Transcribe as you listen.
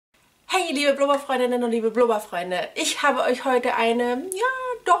Hey liebe Blubberfreundinnen und liebe Blubberfreunde, ich habe euch heute eine, ja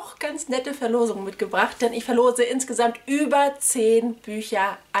doch ganz nette Verlosung mitgebracht, denn ich verlose insgesamt über 10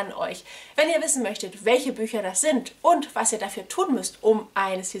 Bücher an euch. Wenn ihr wissen möchtet, welche Bücher das sind und was ihr dafür tun müsst, um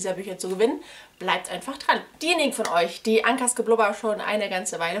eines dieser Bücher zu gewinnen, bleibt einfach dran. Diejenigen von euch, die Ankas Geblubber schon eine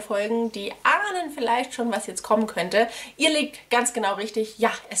ganze Weile folgen, die ahnen vielleicht schon, was jetzt kommen könnte. Ihr liegt ganz genau richtig,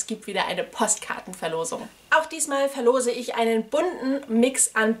 ja, es gibt wieder eine Postkartenverlosung. Auch diesmal verlose ich einen bunten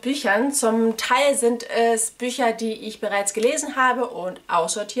Mix an Büchern. Zum Teil sind es Bücher, die ich bereits gelesen habe und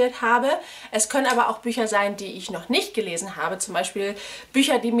aussortiert habe. Es können aber auch Bücher sein, die ich noch nicht gelesen habe. Zum Beispiel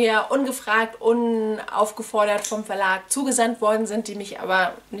Bücher, die mir ungefragt, unaufgefordert vom Verlag zugesandt worden sind, die mich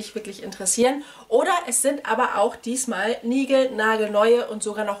aber nicht wirklich interessieren. Oder es sind aber auch diesmal niegelnagelneue und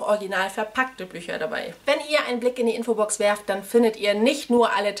sogar noch original verpackte Bücher dabei. Wenn ihr einen Blick in die Infobox werft, dann findet ihr nicht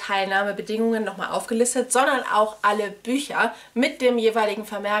nur alle Teilnahmebedingungen nochmal aufgelistet, sondern auch alle Bücher mit dem jeweiligen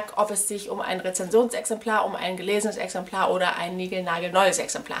Vermerk, ob es sich um ein Rezensionsexemplar, um ein gelesenes Exemplar oder ein niegelnagelneues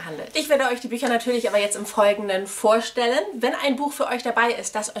Exemplar handelt. Ich werde euch die Bücher natürlich aber jetzt im Folgenden vorstellen. Wenn ein Buch für euch dabei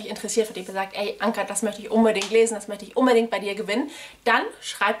ist, das euch interessiert, für die ihr sagt, ey Anka, das möchte ich unbedingt lesen, das möchte ich unbedingt bei dir gewinnen, dann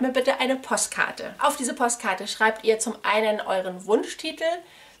schreibt mir bitte eine Postkarte. Auf diese Postkarte schreibt ihr zum einen euren Wunschtitel,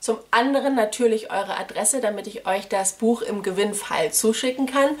 zum anderen natürlich eure Adresse, damit ich euch das Buch im Gewinnfall zuschicken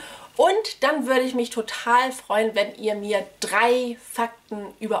kann. Und dann würde ich mich total freuen, wenn ihr mir 3 Fakten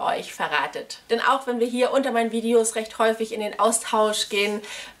über euch verratet. Denn auch wenn wir hier unter meinen Videos recht häufig in den Austausch gehen,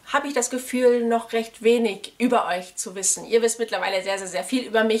 habe ich das Gefühl, noch recht wenig über euch zu wissen. Ihr wisst mittlerweile sehr, sehr, sehr viel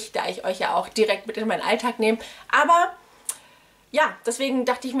über mich, da ich euch ja auch direkt mit in meinen Alltag nehme. Aber ja, deswegen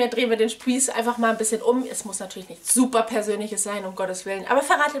dachte ich mir, drehen wir den Spieß einfach mal ein bisschen um. Es muss natürlich nicht super Persönliches sein, um Gottes Willen. Aber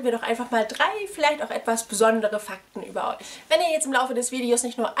verratet mir doch einfach mal 3, vielleicht auch etwas besondere Fakten über euch. Wenn ihr jetzt im Laufe des Videos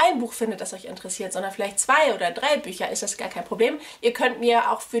nicht nur ein Buch findet, das euch interessiert, sondern vielleicht 2 oder 3 Bücher, ist das gar kein Problem. Ihr könnt mir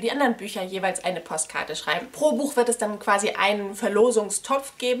auch für die anderen Bücher jeweils eine Postkarte schreiben. Pro Buch wird es dann quasi einen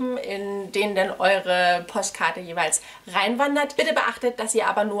Verlosungstopf geben, in den dann eure Postkarte jeweils reinwandert. Bitte beachtet, dass ihr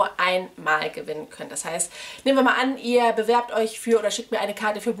aber nur einmal gewinnen könnt. Das heißt, nehmen wir mal an, ihr bewerbt euch für oder schickt mir eine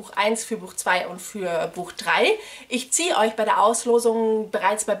Karte für Buch 1, für Buch 2 und für Buch 3. Ich ziehe euch bei der Auslosung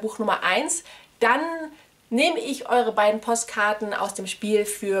bereits bei Buch Nummer 1. Dann nehme ich eure beiden Postkarten aus dem Spiel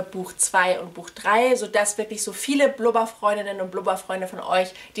für Buch 2 und Buch 3, sodass wirklich so viele Blubberfreundinnen und Blubberfreunde von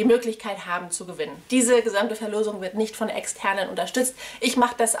euch die Möglichkeit haben zu gewinnen. Diese gesamte Verlosung wird nicht von Externen unterstützt. Ich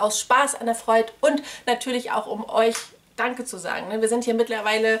mache das aus Spaß an der Freude und natürlich auch um euch Danke zu sagen. Wir sind hier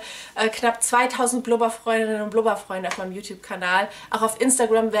mittlerweile knapp 2000 Blubberfreundinnen und Blubberfreunde auf meinem YouTube-Kanal. Auch auf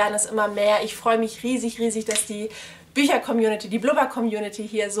Instagram werden es immer mehr. Ich freue mich riesig, riesig, dass die Bücher-Community, die Blubber-Community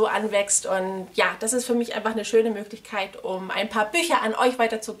hier so anwächst. Und ja, das ist für mich einfach eine schöne Möglichkeit, um ein paar Bücher an euch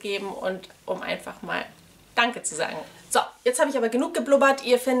weiterzugeben und um einfach mal Danke zu sagen. So, jetzt habe ich aber genug geblubbert.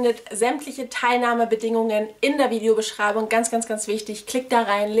 Ihr findet sämtliche Teilnahmebedingungen in der Videobeschreibung. Ganz, ganz, ganz wichtig. Klickt da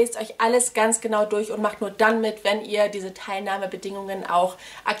rein, lest euch alles ganz genau durch und macht nur dann mit, wenn ihr diese Teilnahmebedingungen auch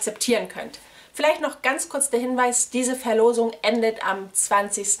akzeptieren könnt. Vielleicht noch ganz kurz der Hinweis, diese Verlosung endet am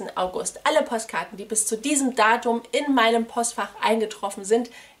 20. August. Alle Postkarten, die bis zu diesem Datum in meinem Postfach eingetroffen sind,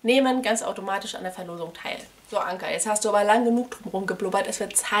 nehmen ganz automatisch an der Verlosung teil. So Anka, jetzt hast du aber lang genug drum rumgeblubbert. Es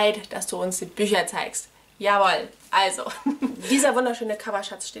wird Zeit, dass du uns die Bücher zeigst. Jawohl, also, dieser wunderschöne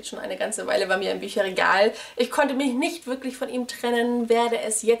Coverschatz steht schon eine ganze Weile bei mir im Bücherregal. Ich konnte mich nicht wirklich von ihm trennen, werde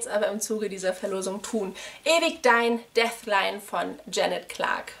es jetzt aber im Zuge dieser Verlosung tun. Ewig, Dein, Deathline von Janet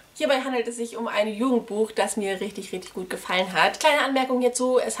Clark. Hierbei handelt es sich um ein Jugendbuch, das mir richtig, richtig gut gefallen hat. Kleine Anmerkung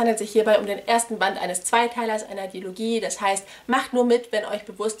hierzu, es handelt sich hierbei um den ersten Band eines Zweiteilers, einer Dilogie. Das heißt, macht nur mit, wenn euch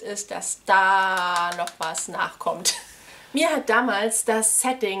bewusst ist, dass da noch was nachkommt. Mir hat damals das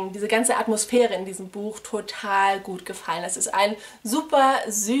Setting, diese ganze Atmosphäre in diesem Buch total gut gefallen. Es ist ein super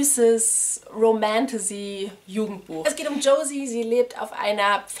süßes Romantasy-Jugendbuch. Es geht um Josie, sie lebt auf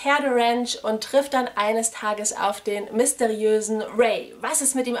einer Pferderanch und trifft dann eines Tages auf den mysteriösen Ray. Was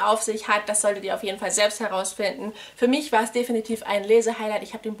es mit ihm auf sich hat, das solltet ihr auf jeden Fall selbst herausfinden. Für mich war es definitiv ein Lesehighlight.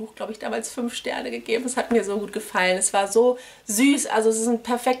 Ich habe dem Buch, glaube ich, damals 5 Sterne gegeben. Es hat mir so gut gefallen. Es war so süß, also es ist ein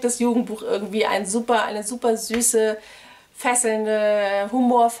perfektes Jugendbuch irgendwie, eine super süße, fesselnde,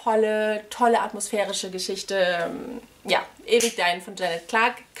 humorvolle, tolle atmosphärische Geschichte. Ja, Ewig, Dein von Janet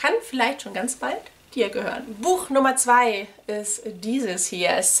Clark kann vielleicht schon ganz bald dir gehören. Buch Nummer 2 ist dieses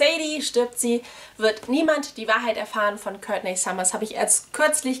hier. Sadie stirbt sie, wird niemand die Wahrheit erfahren von Courtney Summers. Habe ich erst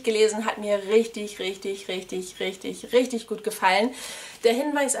kürzlich gelesen, hat mir richtig, richtig, richtig, richtig, richtig gut gefallen. Der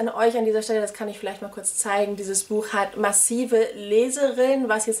Hinweis an euch an dieser Stelle, das kann ich vielleicht mal kurz zeigen, dieses Buch hat massive Leserillen,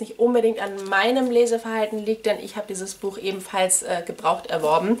 was jetzt nicht unbedingt an meinem Leseverhalten liegt, denn ich habe dieses Buch ebenfalls gebraucht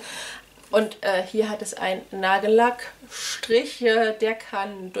erworben. Und hier hat es einen Nagellackstrich, der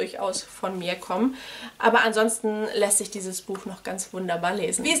kann durchaus von mir kommen. Aber ansonsten lässt sich dieses Buch noch ganz wunderbar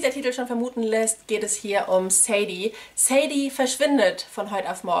lesen. Wie es der Titel schon vermuten lässt, geht es hier um Sadie. Sadie verschwindet von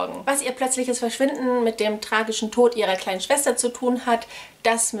heute auf morgen. Was ihr plötzliches Verschwinden mit dem tragischen Tod ihrer kleinen Schwester zu tun hat,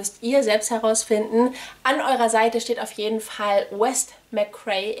 das müsst ihr selbst herausfinden. An eurer Seite steht auf jeden Fall Wes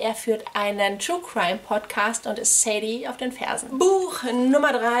McCrae. Er führt einen True Crime Podcast und ist Sadie auf den Fersen. Buch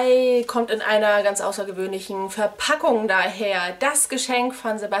Nummer 3 kommt in einer ganz außergewöhnlichen Verpackung daher. Das Geschenk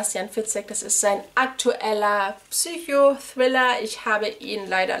von Sebastian Fitzek. Das ist sein aktueller Psychothriller. Ich habe ihn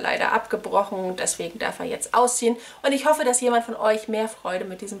leider abgebrochen. Deswegen darf er jetzt ausziehen. Und ich hoffe, dass jemand von euch mehr Freude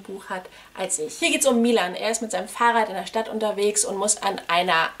mit diesem Buch hat als ich. Hier geht es um Milan. Er ist mit seinem Fahrrad in der Stadt unterwegs und muss an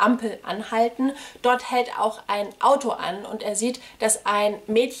einer Ampel anhalten. Dort hält auch ein Auto an und er sieht, dass ein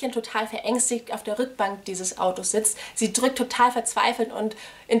Mädchen total verängstigt auf der Rückbank dieses Autos sitzt. Sie drückt total verzweifelt und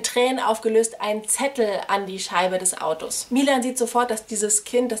in Tränen aufgelöst einen Zettel an die Scheibe des Autos. Milan sieht sofort, dass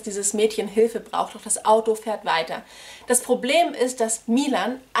dieses Mädchen Hilfe braucht, doch das Auto fährt weiter. Das Problem ist, dass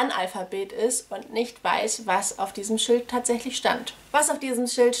Milan Analphabet ist und nicht weiß, was auf diesem Schild tatsächlich stand. Was auf diesem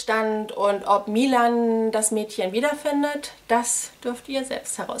Schild stand und ob Milan das Mädchen wiederfindet, das dürft ihr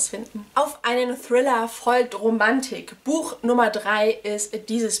selbst herausfinden. Auf einen Thriller folgt Romantik. Buch Nummer 3 ist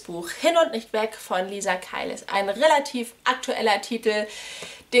dieses Buch. Hin und nicht weg von Lisa Keil. Ist ein relativ aktueller Titel,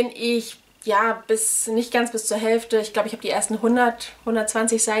 den ich nicht ganz bis zur Hälfte. Ich glaube, ich habe die ersten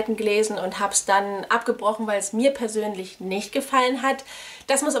 120 Seiten gelesen und habe es dann abgebrochen, weil es mir persönlich nicht gefallen hat.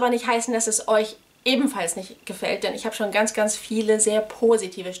 Das muss aber nicht heißen, dass es euch ebenfalls nicht gefällt, denn ich habe schon ganz viele sehr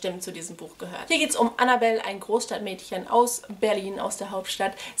positive Stimmen zu diesem Buch gehört. Hier geht es um Annabelle, ein Großstadtmädchen aus Berlin, aus der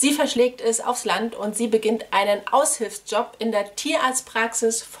Hauptstadt. Sie verschlägt es aufs Land und sie beginnt einen Aushilfsjob in der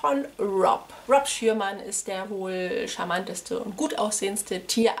Tierarztpraxis von Rob. Rob Schürmann ist der wohl charmanteste und gut aussehendste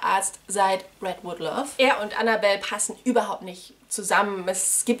Tierarzt seit Redwood Love. Er und Annabelle passen überhaupt nicht zusammen.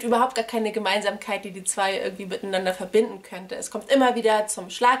 Es gibt überhaupt gar keine Gemeinsamkeit, die zwei irgendwie miteinander verbinden könnte. Es kommt immer wieder zum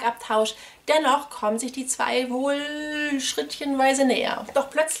Schlagabtausch. Dennoch kommen sich die zwei wohl schrittchenweise näher. Doch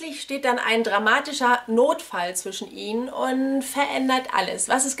plötzlich steht dann ein dramatischer Notfall zwischen ihnen und verändert alles.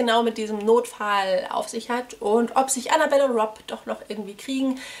 Was es genau mit diesem Notfall auf sich hat und ob sich Annabelle und Rob doch noch irgendwie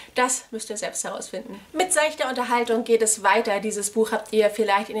kriegen, das müsst ihr selbst herausfinden. Mit seichter Unterhaltung geht es weiter. Dieses Buch habt ihr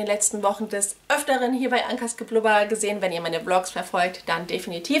vielleicht in den letzten Wochen des Öfteren hier bei Ankers Geblubber gesehen. Wenn ihr meine Vlogs verfolgt, dann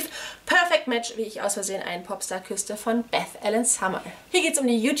definitiv. Perfect Match, wie ich aus Versehen einen Popstar küsste, von Beth Ellen Summer. Hier geht es um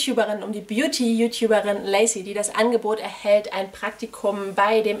die YouTuberin, um die Beauty-YouTuberin Lacey, die das Angebot erhält, ein Praktikum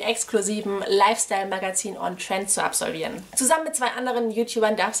bei dem exklusiven Lifestyle-Magazin On Trend zu absolvieren. Zusammen mit zwei anderen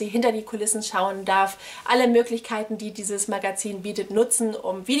YouTubern darf sie hinter die Kulissen schauen, darf alle Möglichkeiten, die dieses Magazin bietet, nutzen,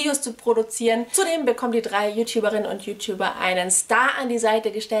 um Videos zu produzieren. Zudem bekommen die drei YouTuberinnen und YouTuber einen Star an die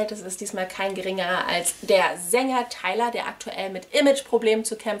Seite gestellt. Das ist diesmal kein geringerer als der Sänger Tyler, der aktuell mit Imageproblemen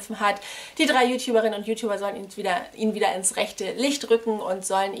zu kämpfen hat. Die drei YouTuberinnen und YouTuber sollen ihn wieder ins rechte Licht rücken und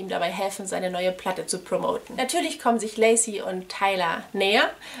sollen ihm dabei helfen, seine neue Platte zu promoten. Natürlich kommen sich Lacey und Tyler näher.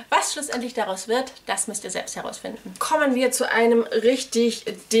 Was schlussendlich daraus wird, das müsst ihr selbst herausfinden. Kommen wir zu einem richtig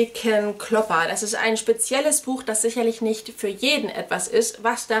dicken Klopper. Das ist ein spezielles Buch, das sicherlich nicht für jeden etwas ist,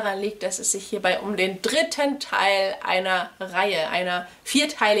 was daran liegt, dass es sich hierbei um den dritten Teil einer Reihe, einer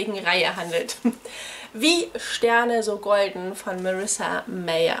vierteiligen Reihe handelt. Wie Sterne, so golden von Marissa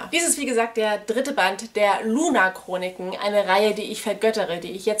Meyer. Dies ist wie gesagt der dritte Band der Luna-Chroniken, eine Reihe, die ich vergöttere,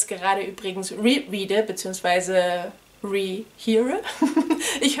 die ich jetzt gerade übrigens rereade, beziehungsweise reheare.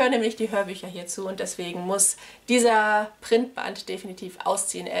 Ich höre nämlich die Hörbücher hierzu und deswegen muss dieser Printband definitiv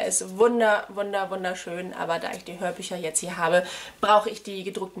ausziehen. Er ist wunderschön, aber da ich die Hörbücher jetzt hier habe, brauche ich die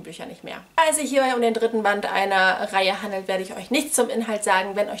gedruckten Bücher nicht mehr. Als es hierbei um den dritten Band einer Reihe handelt, werde ich euch nichts zum Inhalt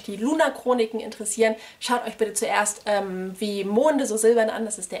sagen. Wenn euch die Luna-Chroniken interessieren, schaut euch bitte zuerst Wie Monde so silbern an.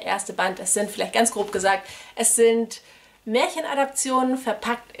 Das ist der erste Band. Es sind, vielleicht ganz grob gesagt, es sind Märchenadaptionen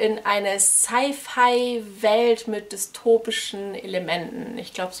verpackt in eine Sci-Fi-Welt mit dystopischen Elementen.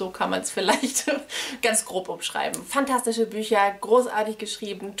 Ich glaube, so kann man es vielleicht ganz grob umschreiben. Fantastische Bücher, großartig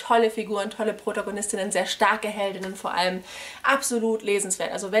geschrieben, tolle Figuren, tolle Protagonistinnen, sehr starke Heldinnen vor allem. Absolut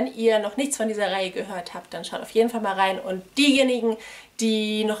lesenswert. Also wenn ihr noch nichts von dieser Reihe gehört habt, dann schaut auf jeden Fall mal rein. Und diejenigen,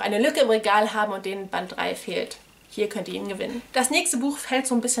 die noch eine Lücke im Regal haben und denen Band 3 fehlt, hier könnt ihr ihn gewinnen. Das nächste Buch fällt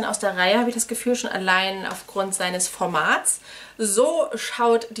so ein bisschen aus der Reihe, habe ich das Gefühl, schon allein aufgrund seines Formats. So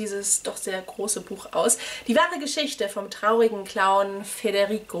schaut dieses doch sehr große Buch aus. Die wahre Geschichte vom traurigen Clown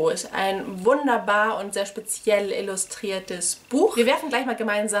Federico ist ein wunderbar und sehr speziell illustriertes Buch. Wir werfen gleich mal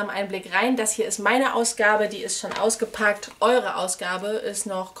gemeinsam einen Blick rein. Das hier ist meine Ausgabe, die ist schon ausgepackt. Eure Ausgabe ist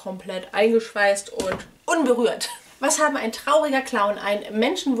noch komplett eingeschweißt und unberührt. Was haben ein trauriger Clown, ein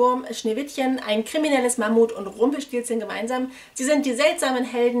Menschenwurm, Schneewittchen, ein kriminelles Mammut und Rumpelstilzchen gemeinsam? Sie sind die seltsamen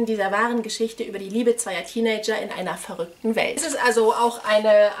Helden dieser wahren Geschichte über die Liebe zweier Teenager in einer verrückten Welt. Es ist also auch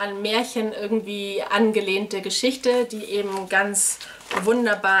eine an Märchen irgendwie angelehnte Geschichte, die eben ganz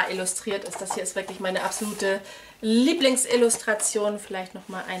wunderbar illustriert ist. Das hier ist wirklich meine absolute Lieblingsillustration. Vielleicht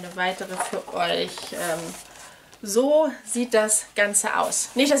nochmal eine weitere für euch. So sieht das Ganze aus.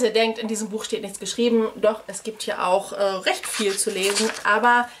 Nicht, dass ihr denkt, in diesem Buch steht nichts geschrieben. Doch, es gibt hier auch recht viel zu lesen,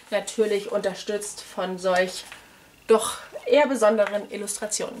 aber natürlich unterstützt von solch doch eher besonderen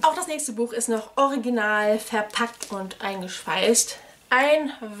Illustrationen. Auch das nächste Buch ist noch original verpackt und eingeschweißt.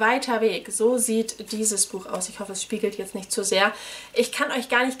 Ein weiter Weg. So sieht dieses Buch aus. Ich hoffe, es spiegelt jetzt nicht zu sehr. Ich kann euch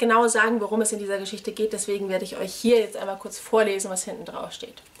gar nicht genau sagen, worum es in dieser Geschichte geht. Deswegen werde ich euch hier jetzt einmal kurz vorlesen, was hinten drauf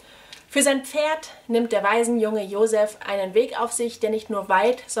steht. Für sein Pferd nimmt der Waisenjunge Josef einen Weg auf sich, der nicht nur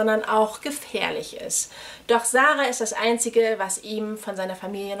weit, sondern auch gefährlich ist. Doch Sarah ist das Einzige, was ihm von seiner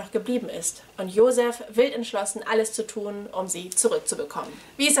Familie noch geblieben ist. Und Josef wild entschlossen, alles zu tun, um sie zurückzubekommen.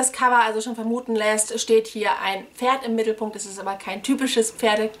 Wie es das Cover also schon vermuten lässt, steht hier ein Pferd im Mittelpunkt. Es ist aber kein typisches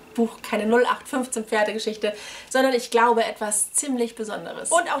Pferdebuch, keine 0815 Pferdegeschichte, sondern ich glaube etwas ziemlich Besonderes.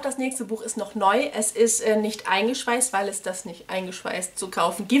 Und auch das nächste Buch ist noch neu. Es ist nicht eingeschweißt, weil es das nicht eingeschweißt zu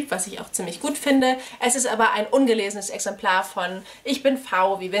kaufen gibt, was ich auch ziemlich gut finde. Es ist aber ein ungelesenes Exemplar von Ich bin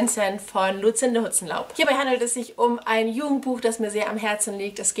V wie Vincent von Lucinde Hutzenlaub. Hierbei handelt es sich um ein Jugendbuch, das mir sehr am Herzen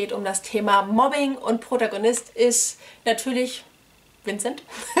liegt. Es geht um das Thema Mobbing und Protagonist ist natürlich Vincent,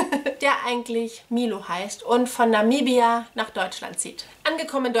 der eigentlich Milo heißt und von Namibia nach Deutschland zieht.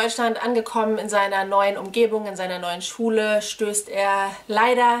 Angekommen in Deutschland, angekommen in seiner neuen Umgebung, in seiner neuen Schule, stößt er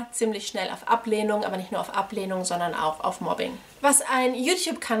leider ziemlich schnell auf Ablehnung, aber nicht nur auf Ablehnung, sondern auch auf Mobbing. Was ein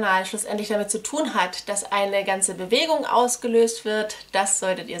YouTube-Kanal schlussendlich damit zu tun hat, dass eine ganze Bewegung ausgelöst wird, das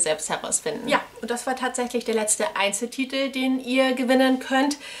solltet ihr selbst herausfinden. Ja, und das war tatsächlich der letzte Einzeltitel, den ihr gewinnen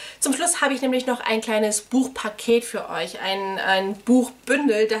könnt. Zum Schluss habe ich nämlich noch ein kleines Buchpaket für euch, ein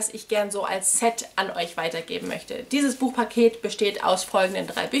Buchbündel, das ich gern so als Set an euch weitergeben möchte. Dieses Buchpaket besteht aus folgenden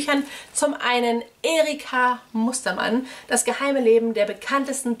 3 Büchern. Zum einen Erika Mustermann, das geheime Leben der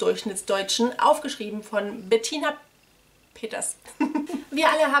bekanntesten Durchschnittsdeutschen, aufgeschrieben von Bettina Peters. Wir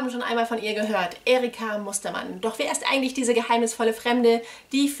alle haben schon einmal von ihr gehört, Erika Mustermann. Doch wer ist eigentlich diese geheimnisvolle Fremde,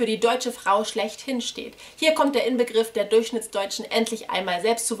 die für die deutsche Frau schlechthin steht? Hier kommt der Inbegriff der Durchschnittsdeutschen endlich einmal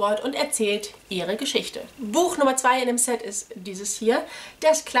selbst zu Wort und erzählt ihre Geschichte. Buch Nummer 2 in dem Set ist dieses hier,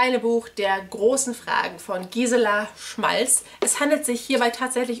 das kleine Buch der großen Fragen von Gisela Schmalz. Es handelt sich hierbei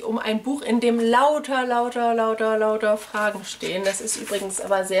tatsächlich um ein Buch, in dem lauter Fragen stehen. Das ist übrigens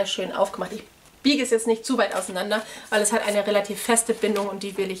aber sehr schön aufgemacht. Ich biege es jetzt nicht zu weit auseinander, weil es hat eine relativ feste Bindung und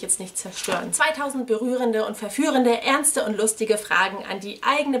die will ich jetzt nicht zerstören. 2000 berührende und verführende, ernste und lustige Fragen an die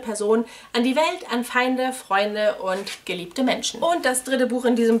eigene Person, an die Welt, an Feinde, Freunde und geliebte Menschen. Und das 3. Buch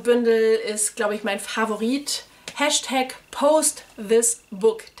in diesem Bündel ist, glaube ich, mein Favorit. #Post this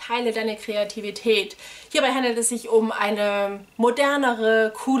book. Teile deine Kreativität. Hierbei handelt es sich um eine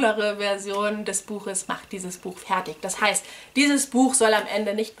modernere, coolere Version des Buches. Macht dieses Buch fertig. Das heißt, dieses Buch soll am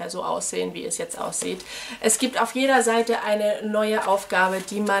Ende nicht mehr so aussehen, wie es jetzt aussieht. Es gibt auf jeder Seite eine neue Aufgabe,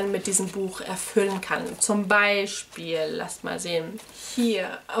 die man mit diesem Buch erfüllen kann. Zum Beispiel, lasst mal sehen,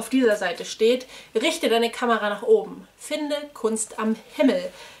 hier auf dieser Seite steht, richte deine Kamera nach oben, finde Kunst am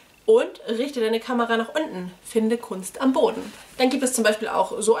Himmel. Und richte deine Kamera nach unten. Finde Kunst am Boden. Dann gibt es zum Beispiel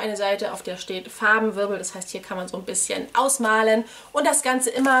auch so eine Seite, auf der steht Farbenwirbel. Das heißt, hier kann man so ein bisschen ausmalen. Und das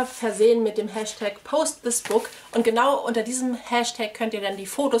Ganze immer versehen mit dem Post this book. Und genau unter diesem Hashtag könnt ihr dann die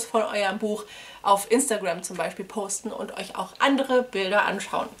Fotos von eurem Buch auf Instagram zum Beispiel posten und euch auch andere Bilder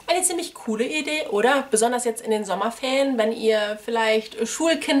anschauen. Eine ziemlich coole Idee, oder? Besonders jetzt in den Sommerferien, wenn ihr vielleicht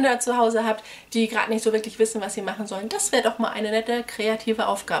Schulkinder zu Hause habt, die gerade nicht so wirklich wissen, was sie machen sollen. Das wäre doch mal eine nette, kreative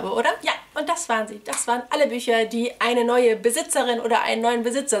Aufgabe, oder? Ja, und das waren sie. Das waren alle Bücher, die eine neue Besitzerin oder einen neuen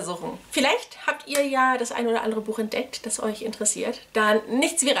Besitzer suchen. Vielleicht habt ihr ja das ein oder andere Buch entdeckt, das euch interessiert. Dann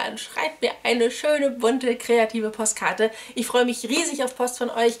nichts wie ran. Schreibt mir eine schöne, bunte, kreative Postkarte. Ich freue mich riesig auf Post von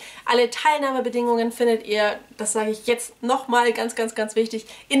euch. Alle Teilnahmebedingungen findet ihr, das sage ich jetzt nochmal ganz wichtig,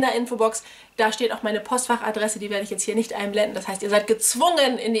 in der Infobox. Da steht auch meine Postfachadresse, die werde ich jetzt hier nicht einblenden. Das heißt, ihr seid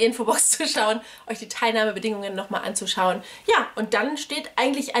gezwungen, in die Infobox zu schauen, euch die Teilnahmebedingungen nochmal anzuschauen. Ja, und dann steht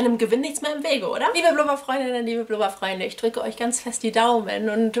eigentlich einem Gewinn nichts nichts mehr im Wege, oder? Liebe Blubberfreundinnen, liebe Blubberfreunde, ich drücke euch ganz fest die Daumen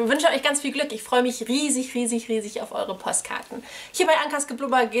und wünsche euch ganz viel Glück. Ich freue mich riesig, riesig, riesig auf eure Postkarten. Hier bei Ankas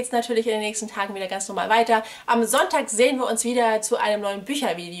Geblubber geht es natürlich in den nächsten Tagen wieder ganz normal weiter. Am Sonntag sehen wir uns wieder zu einem neuen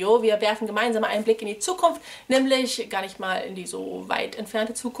Büchervideo. Wir werfen gemeinsam einen Blick in die Zukunft, nämlich gar nicht mal in die so weit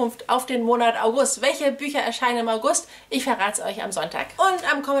entfernte Zukunft, auf den Monat August. Welche Bücher erscheinen im August? Ich verrate es euch am Sonntag.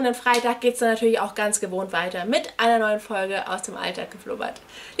 Und am kommenden Freitag geht es dann natürlich auch ganz gewohnt weiter mit einer neuen Folge aus dem Alltag geblubbert.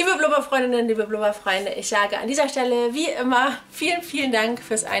 Liebe Blubberfreundinnen, liebe Blubberfreunde, ich sage an dieser Stelle wie immer vielen, vielen Dank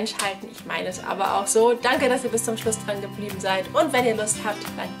fürs Einschalten. Ich meine es aber auch so. Danke, dass ihr bis zum Schluss dran geblieben seid. Und wenn ihr Lust habt,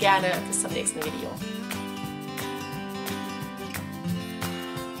 dann gerne bis zum nächsten Video.